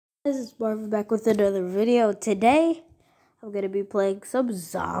This is Marvin back with another video. Today, I'm going to be playing some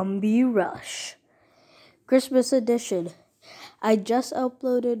Zombie Rush. Christmas edition. I just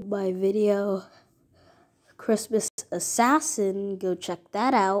uploaded my video, Christmas Assassin. Go check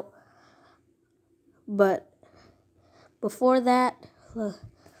that out. But before that, we're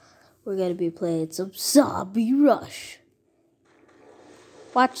going to be playing some Zombie Rush.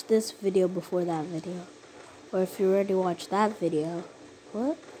 Watch this video before that video. Or if you already watched that video,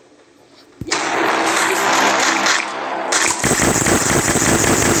 what?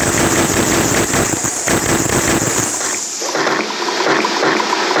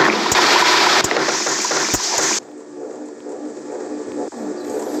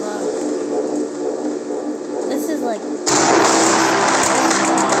 This is like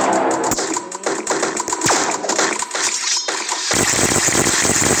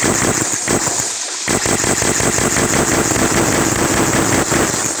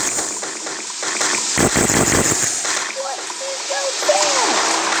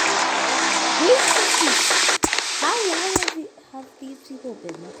how long have these people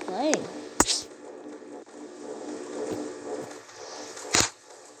been playing?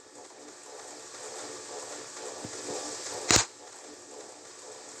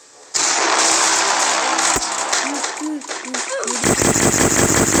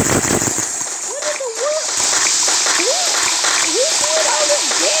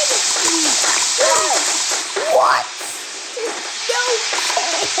 What?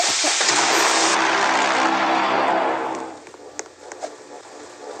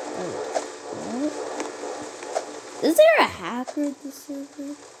 Is there a hacker in the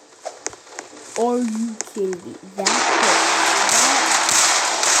server? Are you kidding me?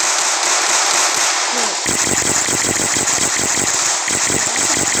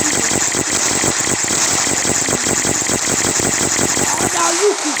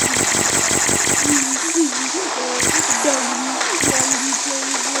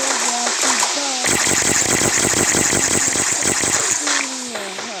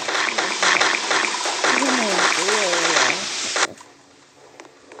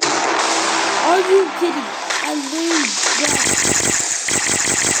 Are you kidding? I literally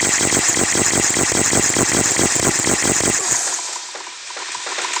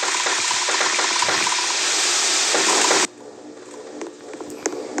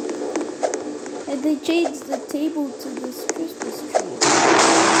and they changed the table to this Christmas tree.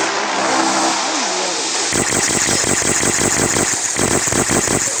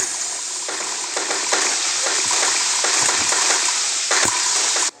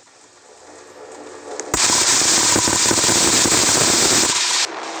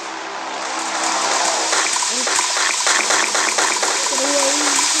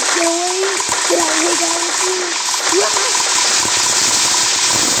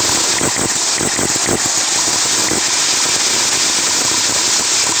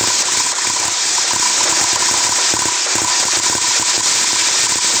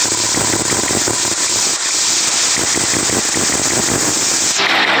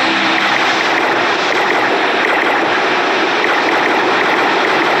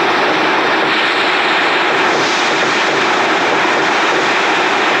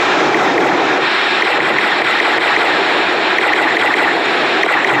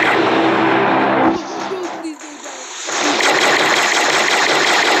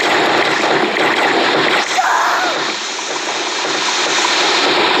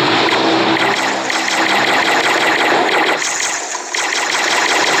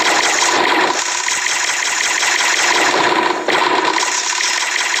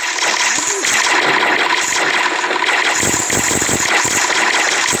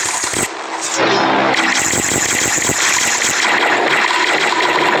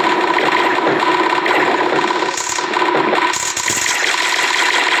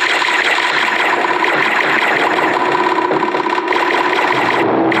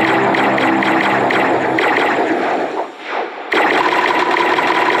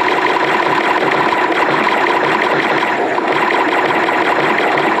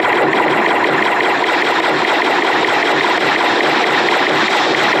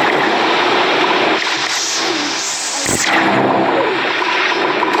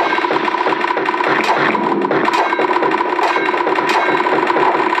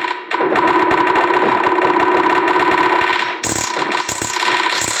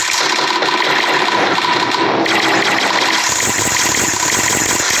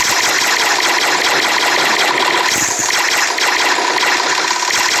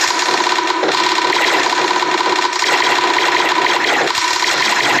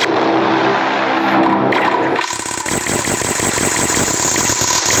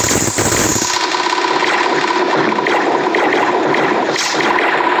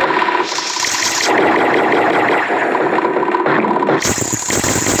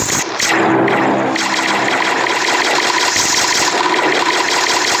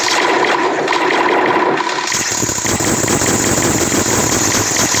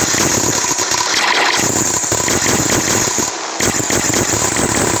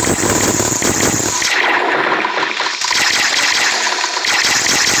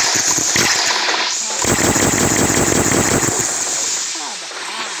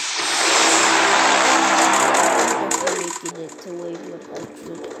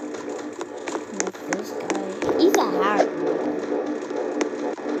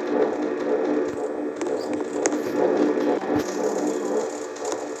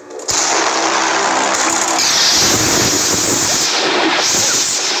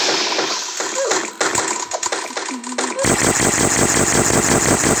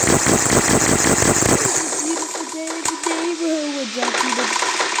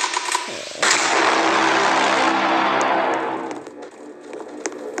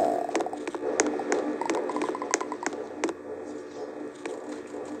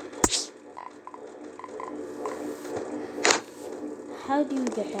 how do you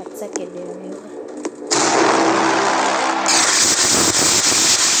get that secondary one?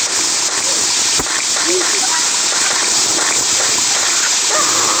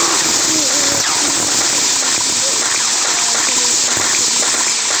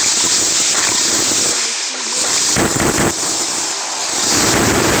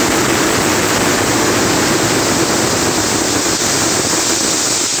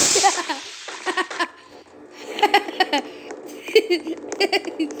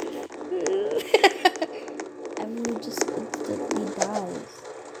 Everyone just instantly dies.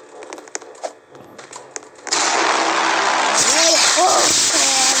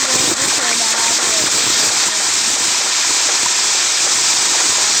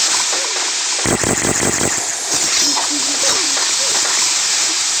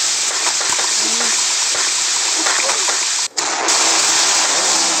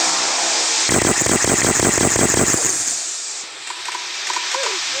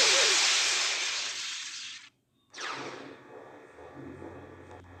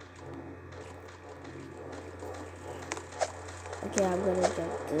 Okay, I'm gonna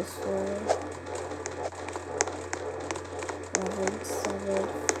jump this way. 11, 7,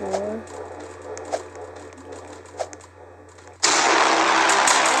 4.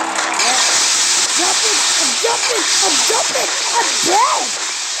 I'm jumping! I'm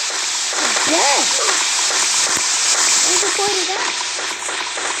dead! What's the point of that?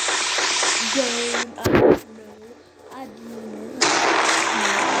 I don't know.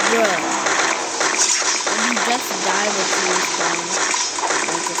 Bruh. You just die with you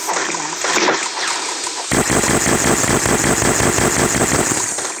like a second after.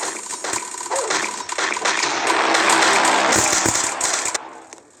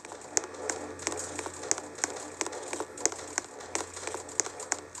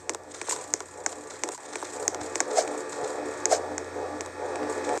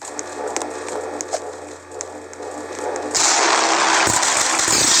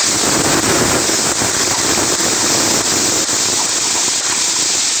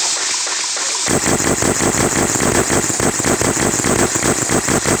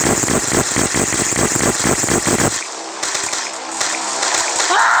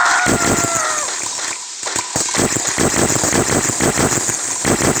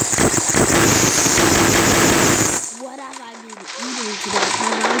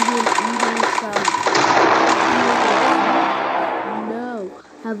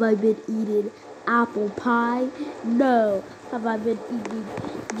 Have I been eating apple pie? No. Have I been eating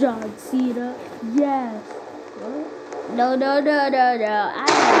John Cena? Yes. What? No. You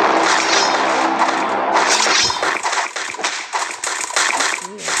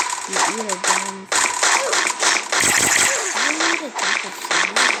eat a John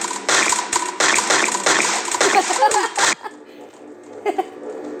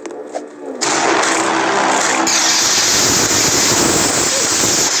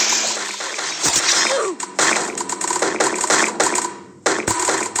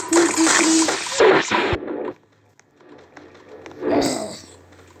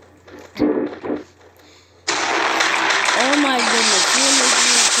Oh my goodness, you're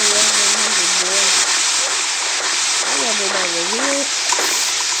making it to level 100, boy. I leveled over here.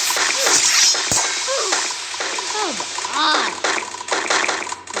 Come on.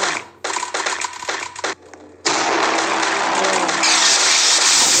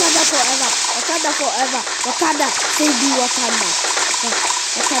 Wakanda forever. Wakanda, save me, Wakanda.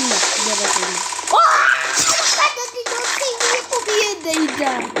 Wakanda, never save me. Wakanda did not save me, it will be in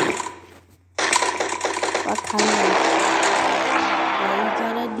danger. Wakanda. Why you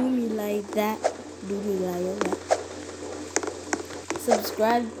gotta do me like that? Do me like that.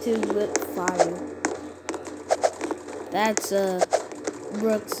 Subscribe to Lit Fire. That's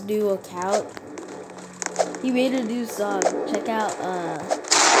Brooks' new account. He made a new song. Check out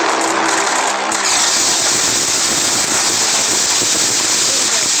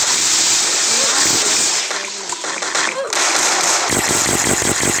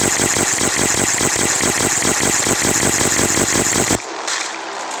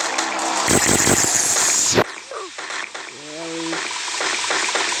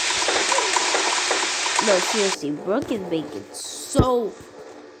No, seriously, Brooke is making so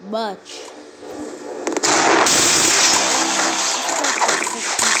much.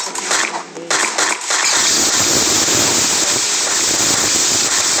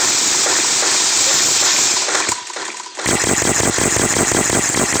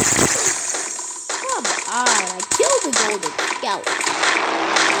 Come on, I killed the golden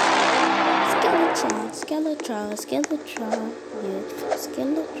skeleton. Yeah,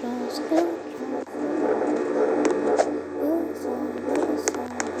 skeleton.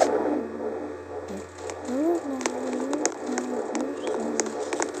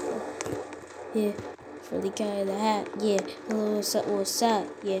 yeah. For the guy in the hat, yeah. Hello, what's up,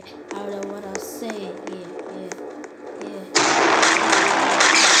 yeah. I don't know what I'll say, yeah.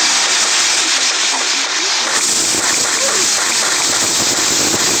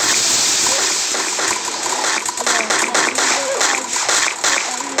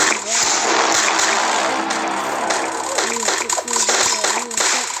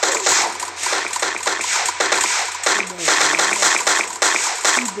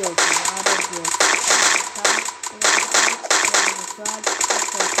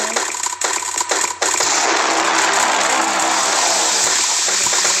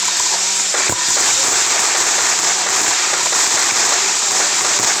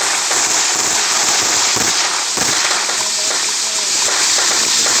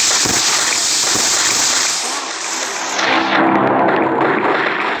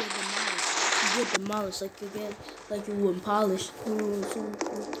 Demolished like you wouldn't polish.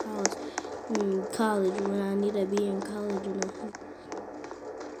 College when I need to be in college and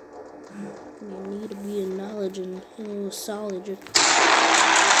you need to be in knowledge and solid.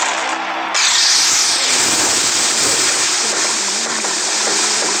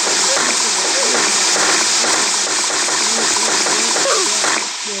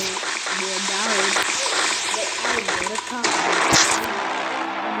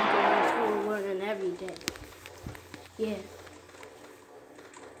 Yeah.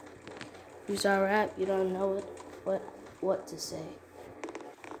 You saw rap, you don't know what to say.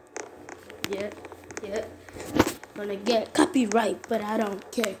 Yeah. Gonna get copyright, but I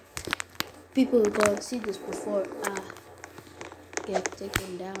don't care. People are gonna see this before I get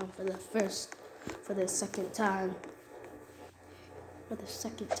taken down for the second time.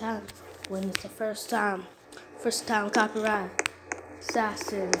 When it's the first time copyright.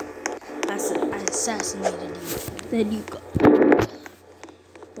 Assassin. I assassinated you. Then you go.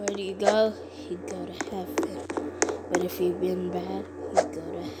 Where do you go? You go to heaven. But if you've been bad, you go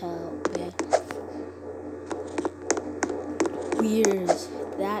to hell, man. Weird.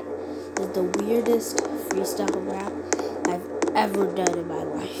 That is the weirdest freestyle rap I've ever done in my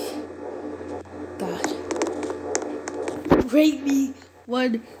life. God. Rate me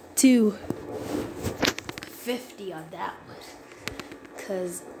 1 to 50 on that one.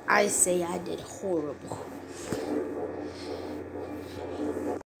 Cause I say I did horrible.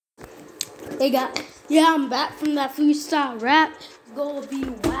 I'm back from that freestyle rap. Gonna be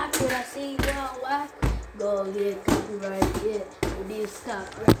whack when I say whack. Go get copyright, yeah. We need to stop.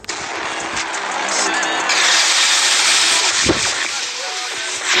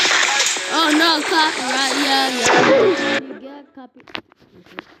 Oh no, copyright, yeah.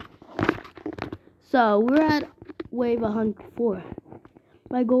 So we're at wave 104.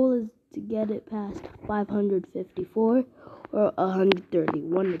 My goal is to get it past 554 or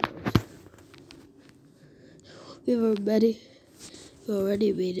 131 of those. We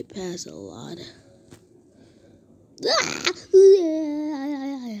already made it past a lot.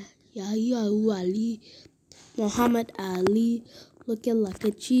 Muhammad Ali, looking like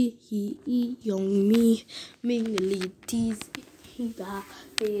a G. He eat young me, mingly tease. He got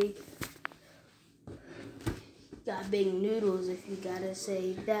big noodles. If you gotta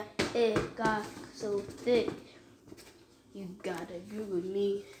say that it got so thick, you gotta agree with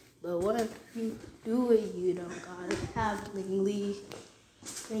me. But when you do it, you don't gotta have ling.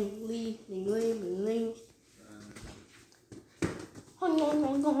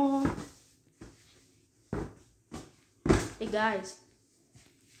 Hey guys,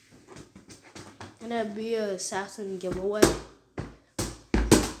 gonna be an assassin giveaway.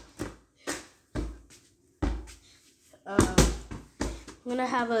 I'm gonna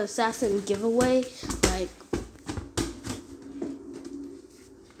have an assassin giveaway like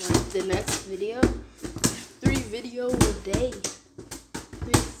the next video. 3 videos a day.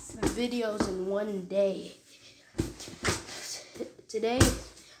 3 videos in 1 day. Today,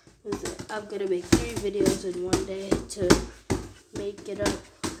 I'm gonna make 3 videos in 1 day to make it up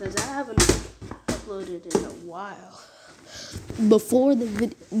because I haven't uploaded in a while. Before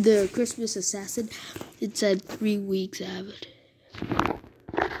the Christmas assassin, it said 3 weeks I haven't.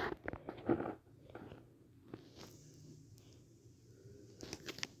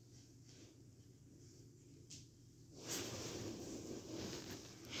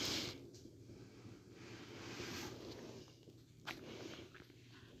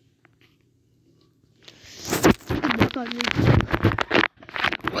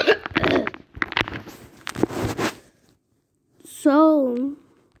 So,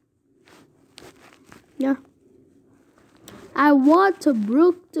 yeah. I want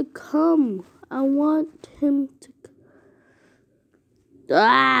Brooke to come. I want him to.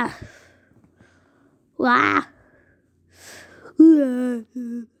 Ah. Ooh, ah.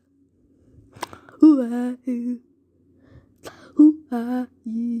 Ooh, ah. Ooh, ah.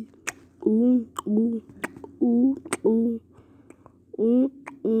 Ooh, ooh, ooh, ooh, ooh,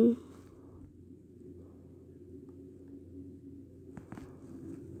 ooh.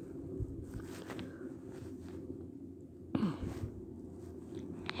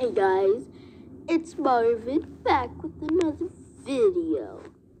 Hey guys, it's Marvin back with another video.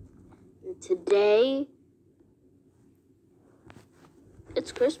 And today,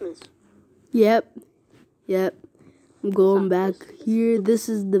 it's Christmas. Yep. I'm going back here. This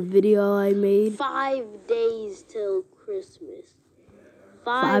is the video I made. 5 days till Christmas.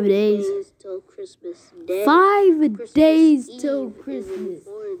 5 days till Christmas Day. 5 days till Christmas.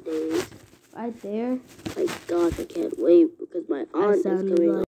 4 days. Right there. My gosh, I can't wait because my aunt is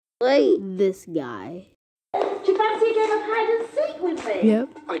coming. Like wait, this guy. Do you fancy a game of hide and seek with me? Yep.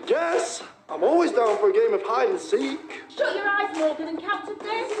 I guess. I'm always down for a game of hide and seek. Shut your eyes, Morgan, and count to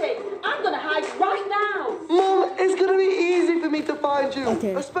 30. I'm going to hide right now. Mom, it's going to be easy for me to find you.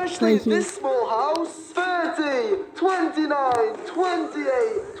 Okay. Especially in this small house. 30, 29,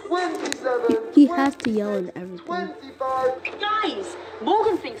 28, 27. He has to yell and everything. 25. Guys,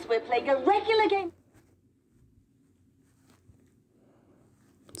 Morgan thinks we're playing a regular game.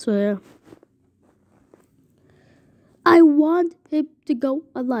 So yeah. I want him to go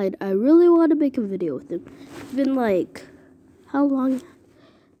online. I really want to make a video with him. It's been like, how long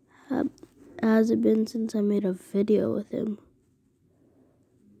has it been since I made a video with him?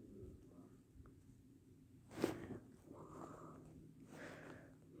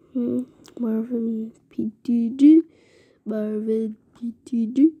 Marvin PTG, Marvin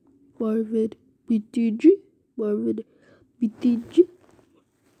PTG, Marvin PTG, Marvin PTG.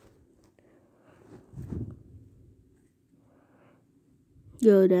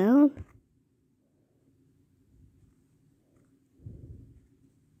 Go down.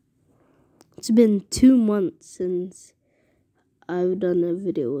 It's been 2 months since I've done a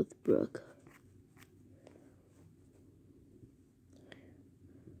video with Brooke.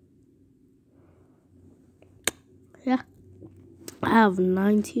 Yeah, I have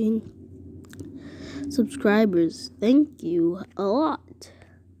 19 subscribers. Thank you a lot.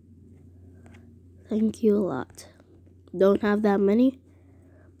 Thank you a lot. Don't have that many,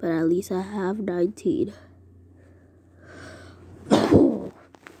 but at least I have 19. Oh.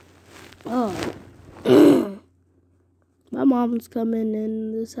 My mom's coming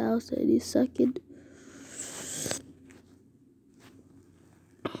in this house any second.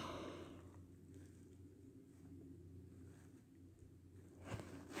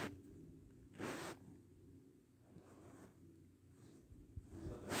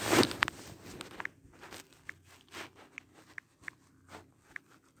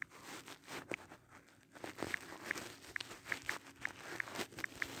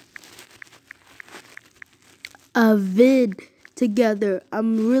 A vid together.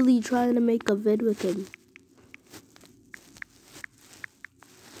 I'm really trying to make a vid with him.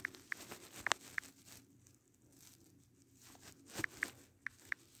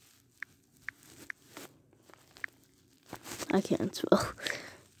 I can't spell.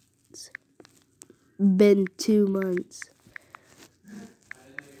 It's been 2 months.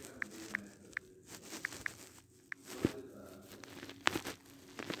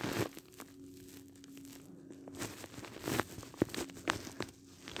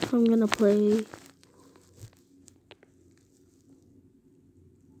 I'm gonna play.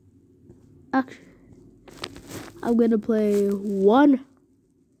 Actually, I'm gonna play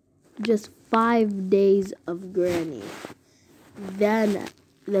just 5 days of Granny. Then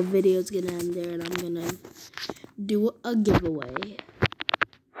the video's gonna end there, and I'm gonna do a giveaway. You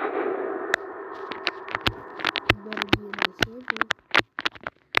better be in the server.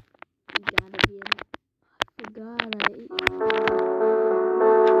 You gotta be in. I forgot.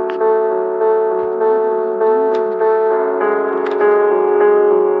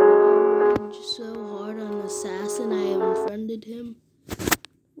 So hard on Assassin, I unfriended him.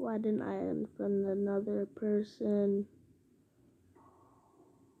 Why didn't I unfriend another person?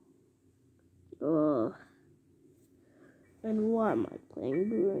 Ugh. And why am I playing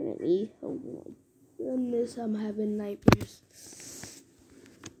Granny? Oh my goodness, I'm having nightmares.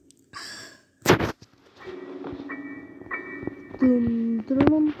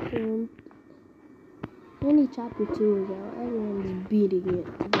 Only chapter 2 is out. Everyone's beating it.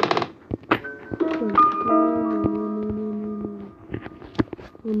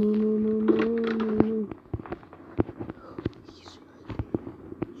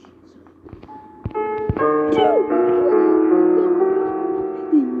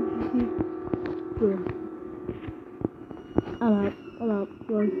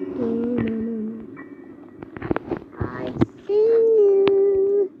 Run. I see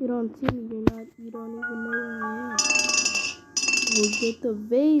you. You don't see me. You don't even know where I am. Well, get the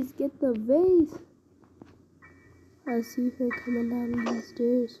vase. Get the vase. I see her coming down these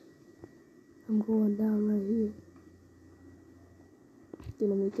stairs. I'm going down right here.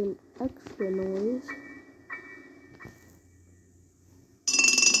 Gonna make an extra noise.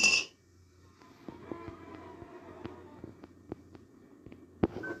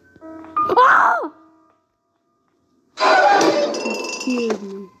 Ah! She scared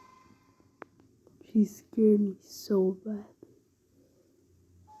me. She scared me so bad.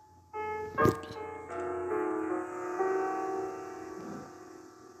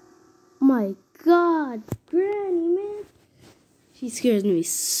 My God, Granny, man. She scares me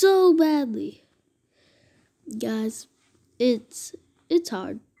so badly. Guys, it's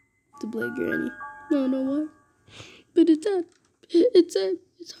hard to play Granny. No, no what? But it's hard. It's hard.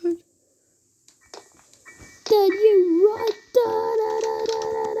 Dad, you run.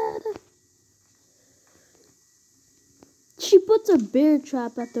 She puts a bear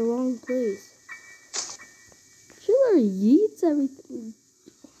trap at the wrong place. She literally yeets everything.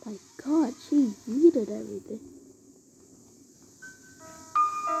 Oh my God, she yeeted everything.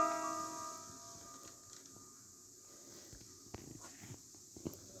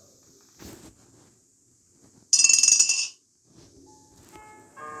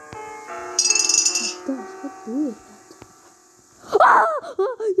 Oh my gosh, what is that? Ah!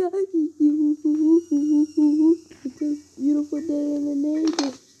 Yeah, it's a beautiful day in the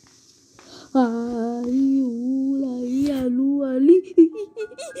neighborhood. Run!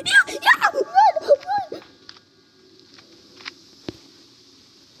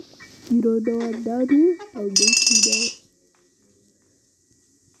 You don't know I'm down here? I'll make you know.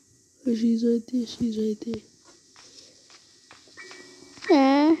 Oh, she's right there. She's right there.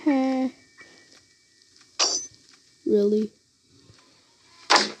 Really?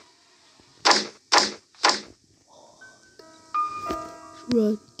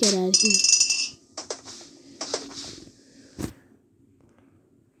 Run, get out of here.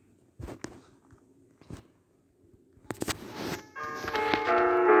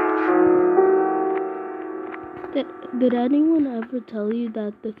 Did anyone ever tell you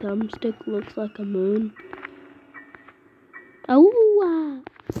that the thumbstick looks like a moon? Oh,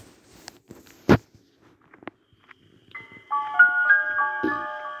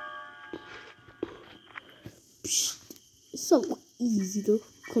 It's so easy to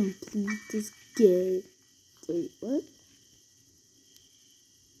complete this game. Wait, what?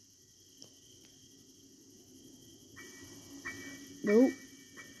 Nope.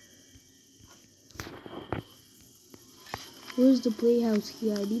 Where's the playhouse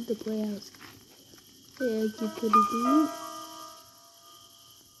key? I need the playhouse key. Hey, I can put it in.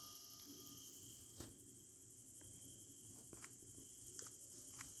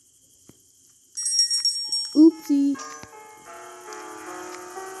 Oopsie.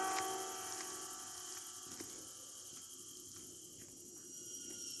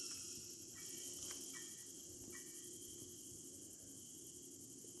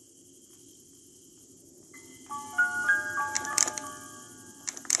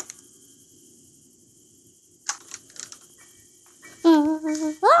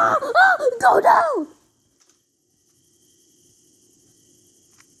 Go down!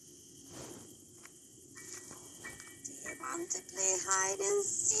 Do you want to play hide and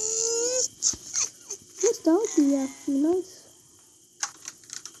seek? This dog is actually nice.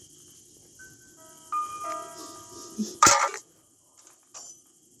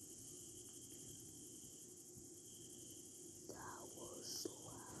 That was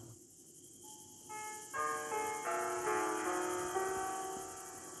loud.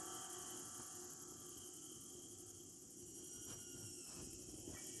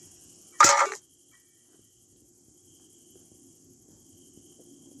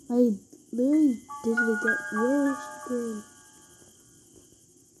 I literally did it get worse then.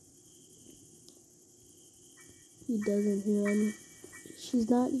 He doesn't hear any. She's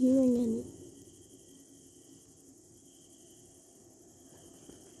not hearing any.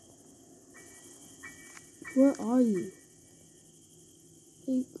 Where are you?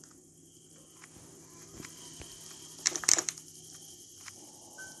 Like,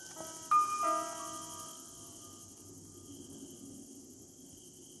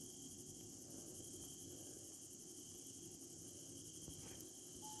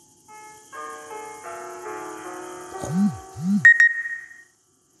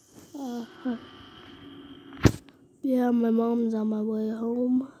 yeah, my mom's on my way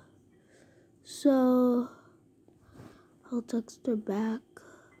home. So, I'll I'll text her back.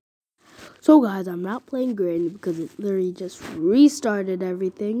 So guys, I'm not playing Granny because it literally just restarted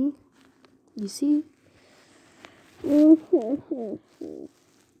everything. You see?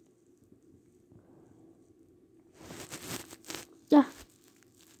 Yeah.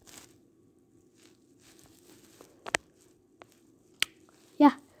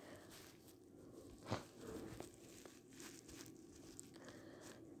 Yeah.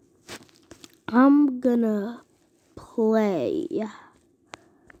 I'm gonna play. Yeah.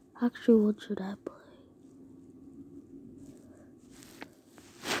 Actually, what should I play?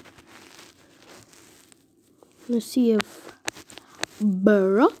 Let's see if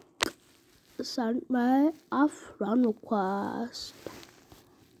Barack sent me a friend request.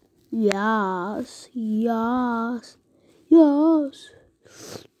 Yes, yes, yes.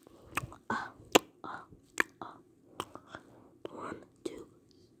 1, 2.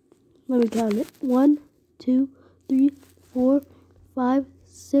 Let me count it. 1, 2, 3, 4, 5,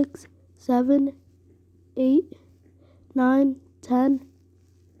 6, 7, 8, 9, 10,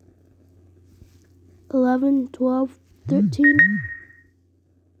 11, 12, 13,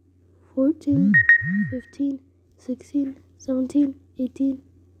 14, 15, 16, 17, 18.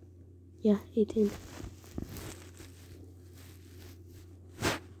 Yeah, 18.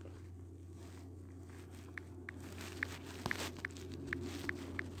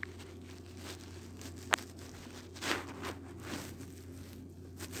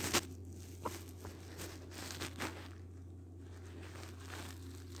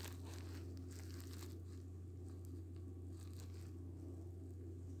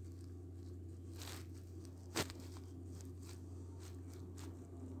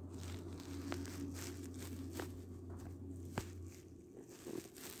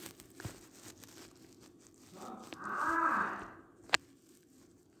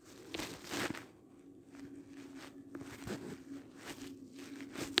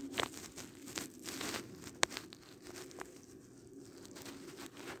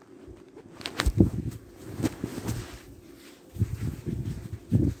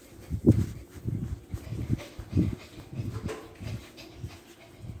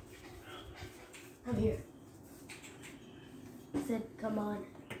 I'm here. I said, come on.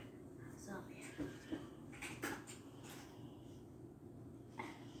 So I'm here.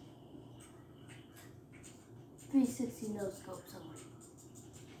 .360 no scope somewhere.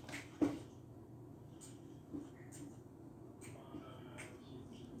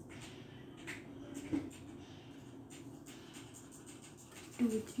 Do a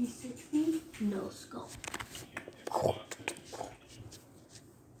 360 no scope.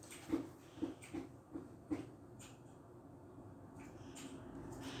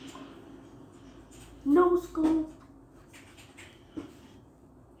 No scope.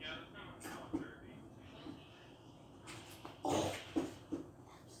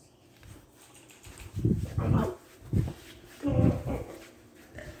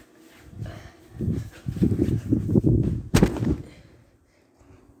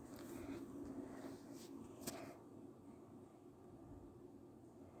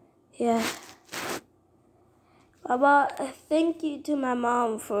 Yeah. Thank you to my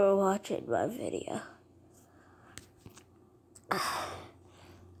mom for watching my video.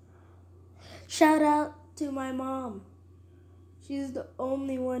 Shout out to my mom. She's the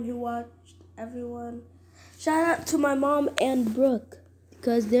only one who watched everyone. Shout out to my mom and Brooke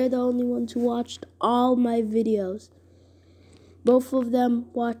because they're the only ones who watched all my videos. Both of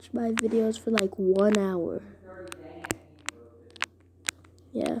them watched my videos for like 1 hour.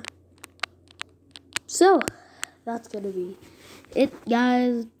 Yeah. So, that's gonna be it,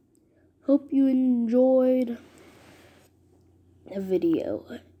 guys. Hope you enjoyed the video.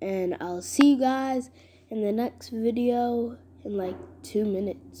 And I'll see you guys in the next video in like 2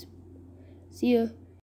 minutes. See ya.